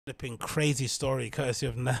flipping crazy story courtesy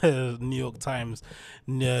of New York Times.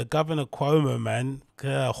 Governor Cuomo, man,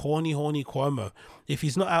 horny Cuomo. If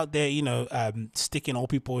he's not out there, sticking old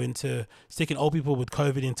people with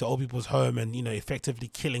COVID into old people's home and effectively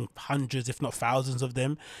killing hundreds, if not thousands of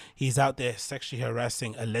them, he's out there sexually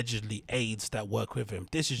harassing allegedly aides that work with him.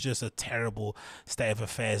 This is just a terrible state of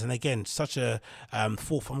affairs. And again, such a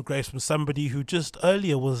fall from grace from somebody who just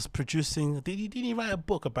earlier was producing. Didn't he write a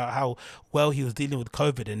book about how well he was dealing with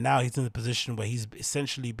COVID, and now he's in the position where he's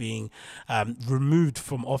essentially being removed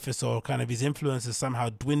from office, or kind of his influence is somehow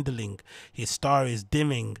dwindling. His star is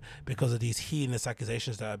dimming because of these heinous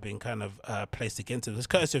accusations that have been kind of placed against him. This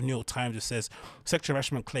courtesy of New York Times. It says sexual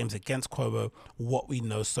harassment claims against Cuomo, what we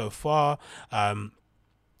know so far.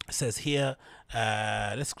 Says here,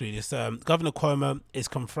 let's read this. Governor Cuomo is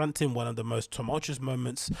confronting one of the most tumultuous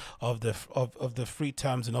moments of the 3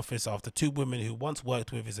 terms in office after 2 women who once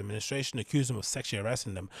worked with his administration accused him of sexually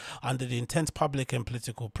harassing them. Under the intense public and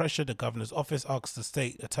political pressure, the governor's office asked the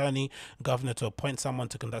state attorney governor to appoint someone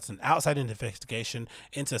to conduct an outside investigation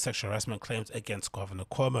into sexual harassment claims against Governor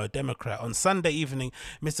Cuomo, a Democrat. On Sunday evening,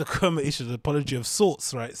 Mr. Cuomo issued an apology of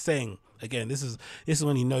sorts, right, saying, again, this is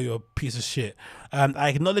when you know you're a piece of shit. I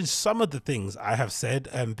acknowledge some of the things I have said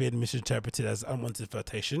being misinterpreted as unwanted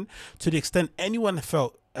flirtation. To the extent anyone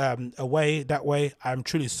felt that way, I'm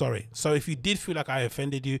truly sorry. So if you did feel like I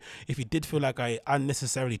offended you, if you did feel like I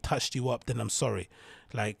unnecessarily touched you up, then I'm sorry.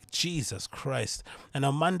 Like, Jesus Christ. And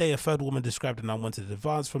on Monday, a third woman described an unwanted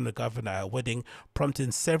advance from the governor at a wedding,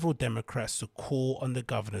 prompting several Democrats to call on the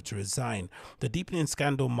governor to resign. The deepening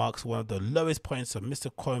scandal marks one of the lowest points of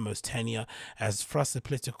Mr. Cuomo's tenure, as thrust the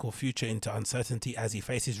political future into uncertainty as he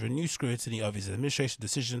faces renewed scrutiny of his administration's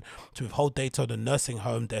decision to withhold data on the nursing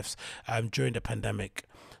home deaths during the pandemic.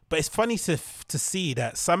 But it's funny to see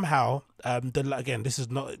that somehow, again, this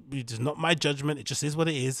is not my judgment. It just is what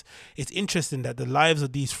it is. It's interesting that the lives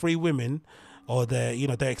of these 3 women, or their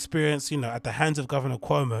experience, at the hands of Governor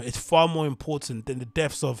Cuomo, is far more important than the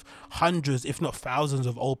deaths of hundreds, if not thousands,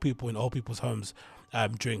 of old people in old people's homes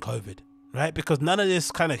during COVID. Right, because none of this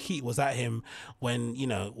kind of heat was at him when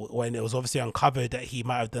when it was obviously uncovered that he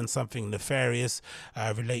might have done something nefarious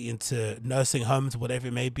relating to nursing homes, whatever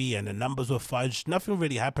it may be, and the numbers were fudged. Nothing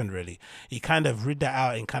really happened. Really, he kind of read that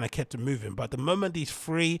out and kind of kept it moving. But the moment these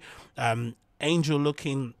 3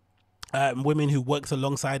 angel-looking women who worked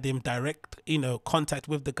alongside him, direct contact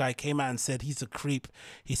with the guy, came out and said he's a creep,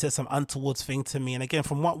 he said some untoward thing to me, and again,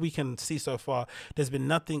 from what we can see so far, there's been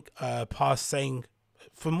nothing past saying.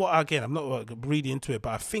 From what, again, I'm not reading into it,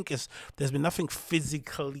 but I think there's been nothing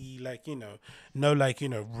physically, rape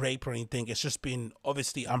or anything. It's just been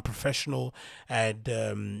obviously unprofessional and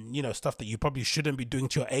stuff that you probably shouldn't be doing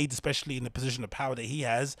to your aide, especially in the position of power that he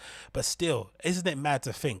has. But still, isn't it mad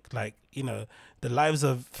to think the lives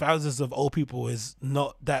of thousands of old people is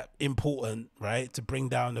not that important, right? To bring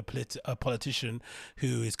down a politician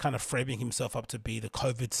who is kind of framing himself up to be the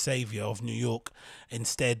COVID savior of New York.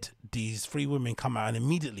 Instead, these 3 women come out and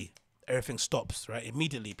immediately everything stops, right?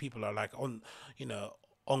 Immediately people are like on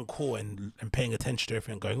call and paying attention to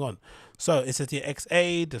everything going on. So it says the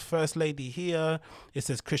ex-aide, the first lady here. It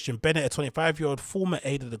says Christian Bennett, a 25-year-old former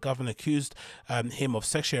aide of the governor, accused him of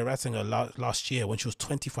sexually harassing her last year when she was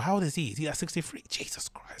 24. How old is he? Is he at 63? Jesus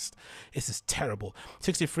Christ. This is terrible.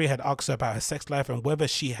 63 had asked her about her sex life and whether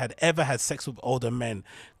she had ever had sex with older men.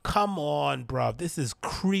 Come on, bruv. This is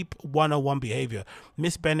creep 101 behavior.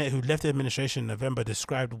 Miss Bennett, who left the administration in November,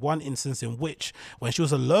 described one instance in which, when she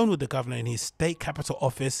was alone with the governor in his state capital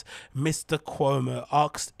office, Mr. Cuomo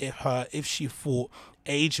asked her if she thought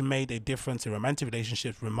age made a difference in romantic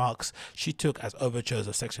relationships, remarks she took as overtures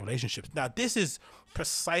of sexual relationships. Now, this is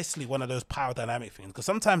precisely one of those power dynamic things, because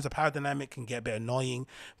sometimes the power dynamic can get a bit annoying.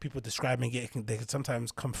 People describing it, they can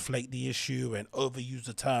sometimes conflate the issue and overuse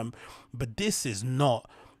the term, but this is not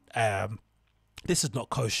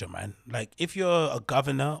kosher, man. Like, if you're a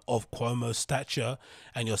governor of Cuomo's stature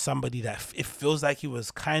and you're somebody that it feels like he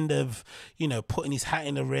was kind of, putting his hat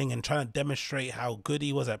in the ring and trying to demonstrate how good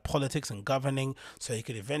he was at politics and governing so he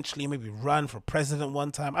could eventually maybe run for president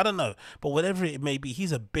one time, I don't know, but whatever it may be,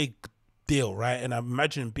 he's a big deal, right? And I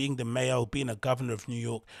imagine being the mayor, being a governor of New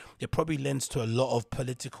York, it probably lends to a lot of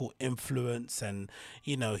political influence, and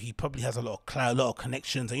he probably has a lot of clout, a lot of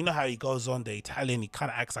connections, and you know how he goes on the Italian, he kind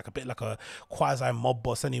of acts like a bit like a quasi mob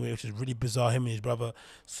boss anyway, which is really bizarre, him and his brother.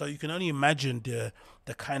 So you can only imagine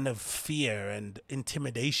the kind of fear and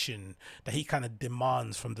intimidation that he kind of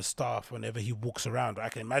demands from the staff whenever he walks around. I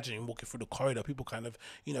can imagine him walking through the corridor, people kind of,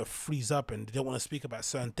 you know, freeze up and they don't want to speak about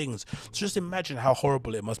certain things. So just imagine how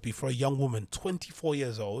horrible it must be for a young woman, 24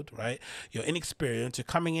 years old, right? You're inexperienced, you're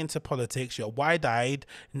coming into politics, you're wide-eyed,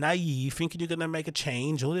 naive, thinking you're going to make a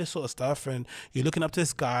change, all this sort of stuff, and you're looking up to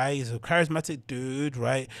this guy. He's a charismatic dude,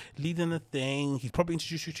 right? Leading the thing. He's probably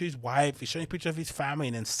introduced you to his wife. He's showing a picture of his family,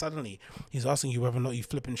 and then suddenly he's asking you whether or not you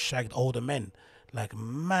flipping shagged older men. Like,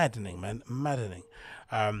 maddening, man, maddening.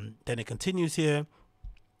 Then it continues here.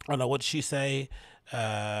 Oh no, what did she say?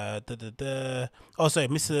 Oh, sorry,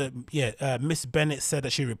 Miss Bennett said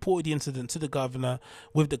that she reported the incident to the governor,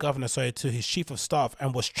 to his chief of staff,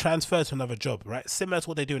 and was transferred to another job, right? Similar to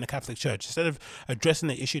what they do in the Catholic Church. Instead of addressing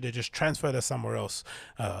the issue, they just transferred her somewhere else.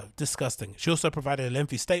 Disgusting. She also provided a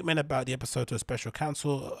lengthy statement about the episode to a special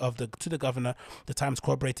counsel to the governor. The Times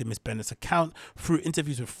corroborated Miss Bennett's account through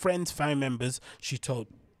interviews with friends, family members. She told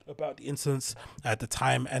about the incidents at the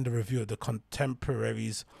time and the review of the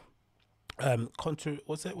contemporaries. What's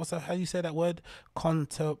that? How do you say that word?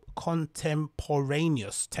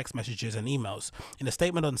 Contemporaneous text messages and emails. In a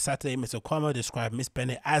statement on Saturday, Mr. Cumo described Miss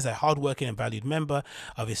Bennett as a hardworking and valued member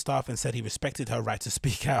of his staff and said he respected her right to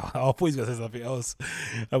speak out. I thought he was going to say something else.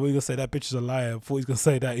 I thought he was going to say that bitch is a liar. I thought he was going to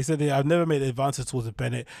say that. He said, I've never made advances towards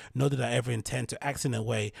Bennett, nor did I ever intend to act in a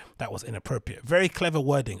way that was inappropriate. Very clever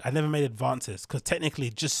wording. I never made advances, because technically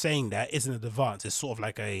just saying that isn't an advance. It's sort of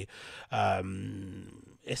like a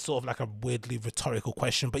weirdly rhetorical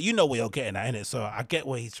question, but you know where you're getting at, innit? So I get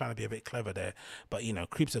where he's trying to be a bit clever there, but you know,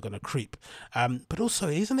 creeps are gonna creep. But also,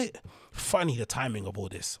 isn't it funny, the timing of all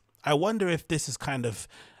this? I wonder if this is kind of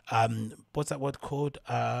what's that word called,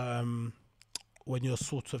 when you're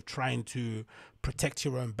sort of trying to protect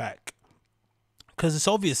your own back, because it's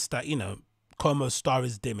obvious that, you know, Cuomo's star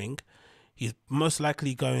is dimming. He's most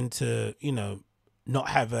likely going to, you know,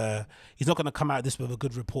 he's not going to come out of this with a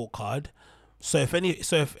good report card. So if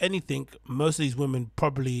anything, most of these women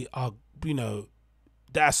probably are, you know,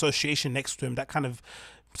 that association next to him, that kind of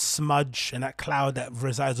smudge and that cloud that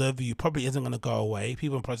resides over you probably isn't going to go away.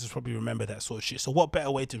 People in politics probably remember that sort of shit. So what better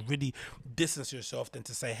way to really distance yourself than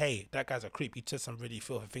to say, hey, that guy's a creep, he said some really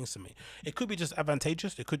filthy things to me. It could be just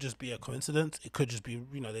advantageous, it could just be a coincidence, it could just be,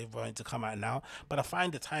 you know, they're going to come out now, but I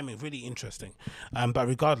find the timing really interesting. But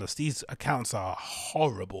regardless, these accounts are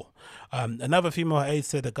horrible. Another female aide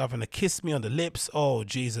said the governor kissed me on the lips. Oh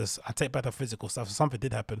Jesus, I take back the physical stuff. So something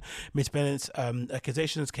did happen. Miss Bennett's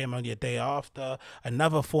accusations came only a day after.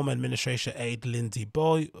 Another former administration aide, Lindsay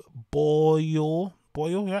Boyle,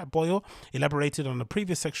 elaborated on the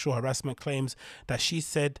previous sexual harassment claims that she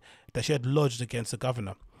said that she had lodged against the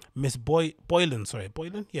governor. Miss Boylan.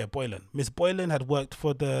 Miss Boylan had worked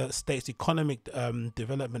for the state's Economic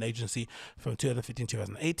Development Agency from 2015 to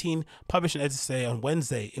 2018, published an essay on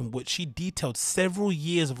Wednesday in which she detailed several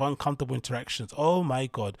years of uncomfortable interactions. Oh my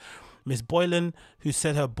God. Miss Boylan, who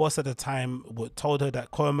said her boss at the time told her that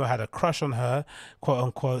Cuomo had a crush on her, quote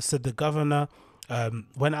unquote, said the governor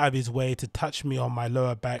went out of his way to touch me on my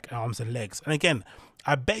lower back, arms and legs. And again,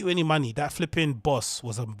 I bet you any money that flipping boss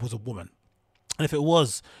was a woman. And if it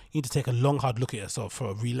was, you need to take a long, hard look at yourself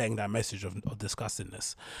for relaying that message of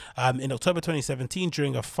disgustingness. In October 2017,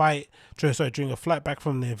 during a flight back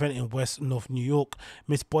from the event in North New York,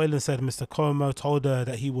 Miss Boylan said Mr. Cuomo told her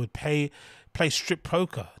that he would play strip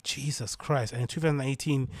poker. Jesus Christ. And in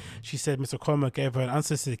 2018, she said Mr. Cuomo gave her an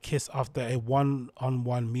unsolicited kiss after a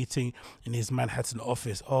one-on-one meeting in his Manhattan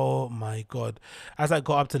office. Oh my God. As I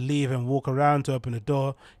got up to leave and walk around to open the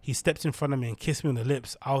door, he stepped in front of me and kissed me on the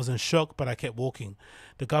lips. I was in shock, but I kept walking.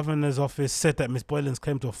 The governor's office said that Miss Boylan's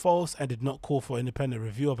claims were false and did not call for independent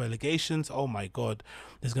review of allegations. Oh my God.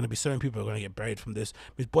 There's going to be so many people who are going to get buried from this.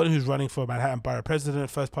 Miss Boylan, who's running for Manhattan Borough President,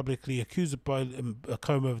 first publicly accused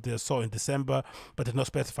Cuomo of the assault in December, but did not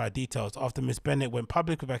specify details. After Miss Bennett went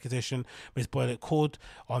public with accusation, Miss Boylan called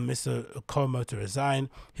on Mr. Cuomo to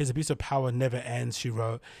resign. His abuse of power never ends, she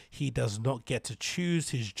wrote. He does not get to choose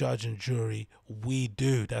his judge and jury. We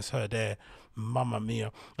do. That's her there. Mamma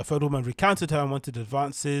mia. A third woman recounted her and wanted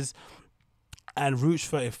advances. And Rouge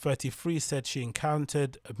 33 said she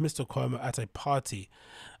encountered Mr. Cuomo at a party,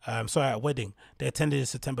 at a wedding. They attended in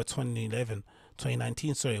September 2019,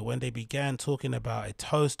 when they began talking about a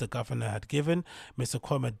toast the governor had given. Mr.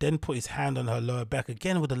 Cuomo then put his hand on her lower back,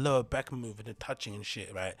 again with the lower back move and the touching and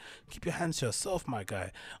shit, right? Keep your hands to yourself, my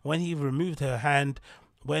guy. When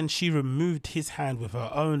she removed his hand with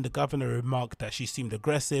her own, the governor remarked that she seemed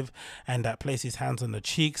aggressive and that placed his hands on her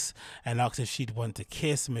cheeks and asked if she'd want to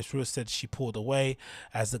kiss. Miss Ruth said she pulled away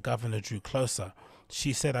as the governor drew closer.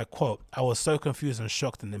 She said, I quote, "I was so confused and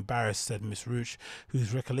shocked and embarrassed," said Miss Roach,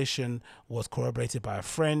 whose recollection was corroborated by a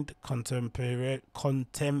friend, contemporaneous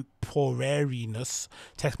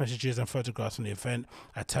text messages and photographs from the event.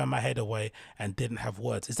 "I turned my head away and didn't have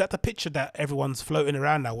words." Is that the picture that everyone's floating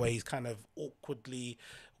around now, where he's kind of awkwardly,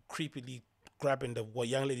 creepily grabbing the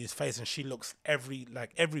young lady's face, and she looks every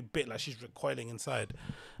bit like she's recoiling inside?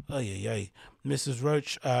 Oh yeah. Mrs.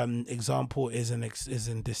 Roach example is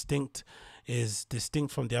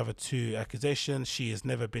distinct from the other two accusations. She has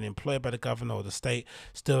never been employed by the governor or the state.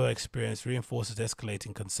 Still, her experience reinforces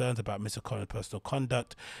escalating concerns about Mr. Cohen's personal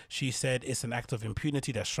conduct. She said, "It's an act of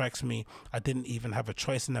impunity that strikes me. I didn't even have a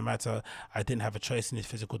choice in the matter. I didn't have a choice in his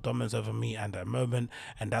physical dominance over me at that moment,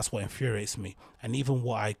 and that's what infuriates me. And even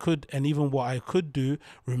what I could do,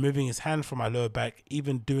 removing his hand from my lower back,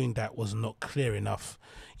 even doing that was not clear enough."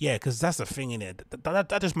 Yeah, because that's the thing in it.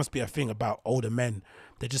 That just must be a thing about older men.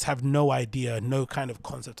 They just have no idea, no kind of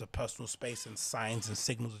concept of personal space and signs and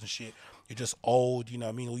signals and shit. You're just old, you know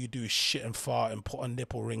what I mean? All you do is shit and fart and put on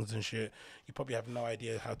nipple rings and shit. You probably have no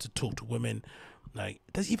idea how to talk to women. Like,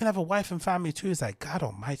 does he even have a wife and family too? It's like, God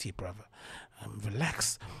almighty, brother.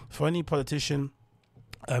 Relax. For any politician,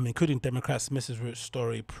 including Democrats, Mrs. Roach's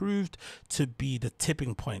story proved to be the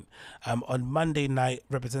tipping point. On Monday night,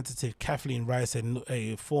 Representative Kathleen Rice,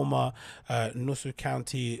 a former Nassau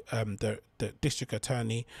County the district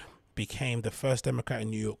attorney, became the first Democrat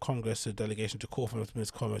in New York Congress delegation to call for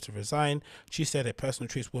Ms. Cuomo to resign. She said, "A person who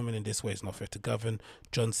treats women in this way is not fit to govern."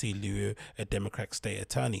 John C. Liu, a Democratic state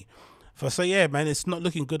attorney. So yeah, man, it's not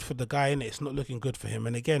looking good for the guy, and it's not looking good for him.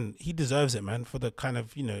 And again, he deserves it, man, for the kind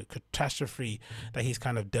of, you know, catastrophe that he's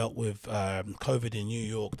kind of dealt with COVID in New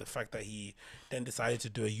York. The fact that he then decided to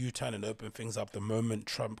do a U-turn and open things up the moment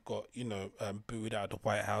Trump got, booed out of the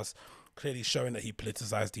White House, clearly showing that he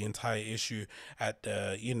politicized the entire issue at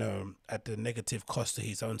the negative cost to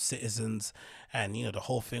his own citizens, and the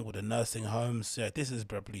whole thing with the nursing homes. Yeah, this is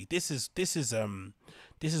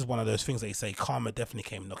one of those things that you say karma definitely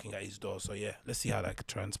came knocking at his door. So yeah, let's see how that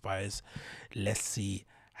transpires.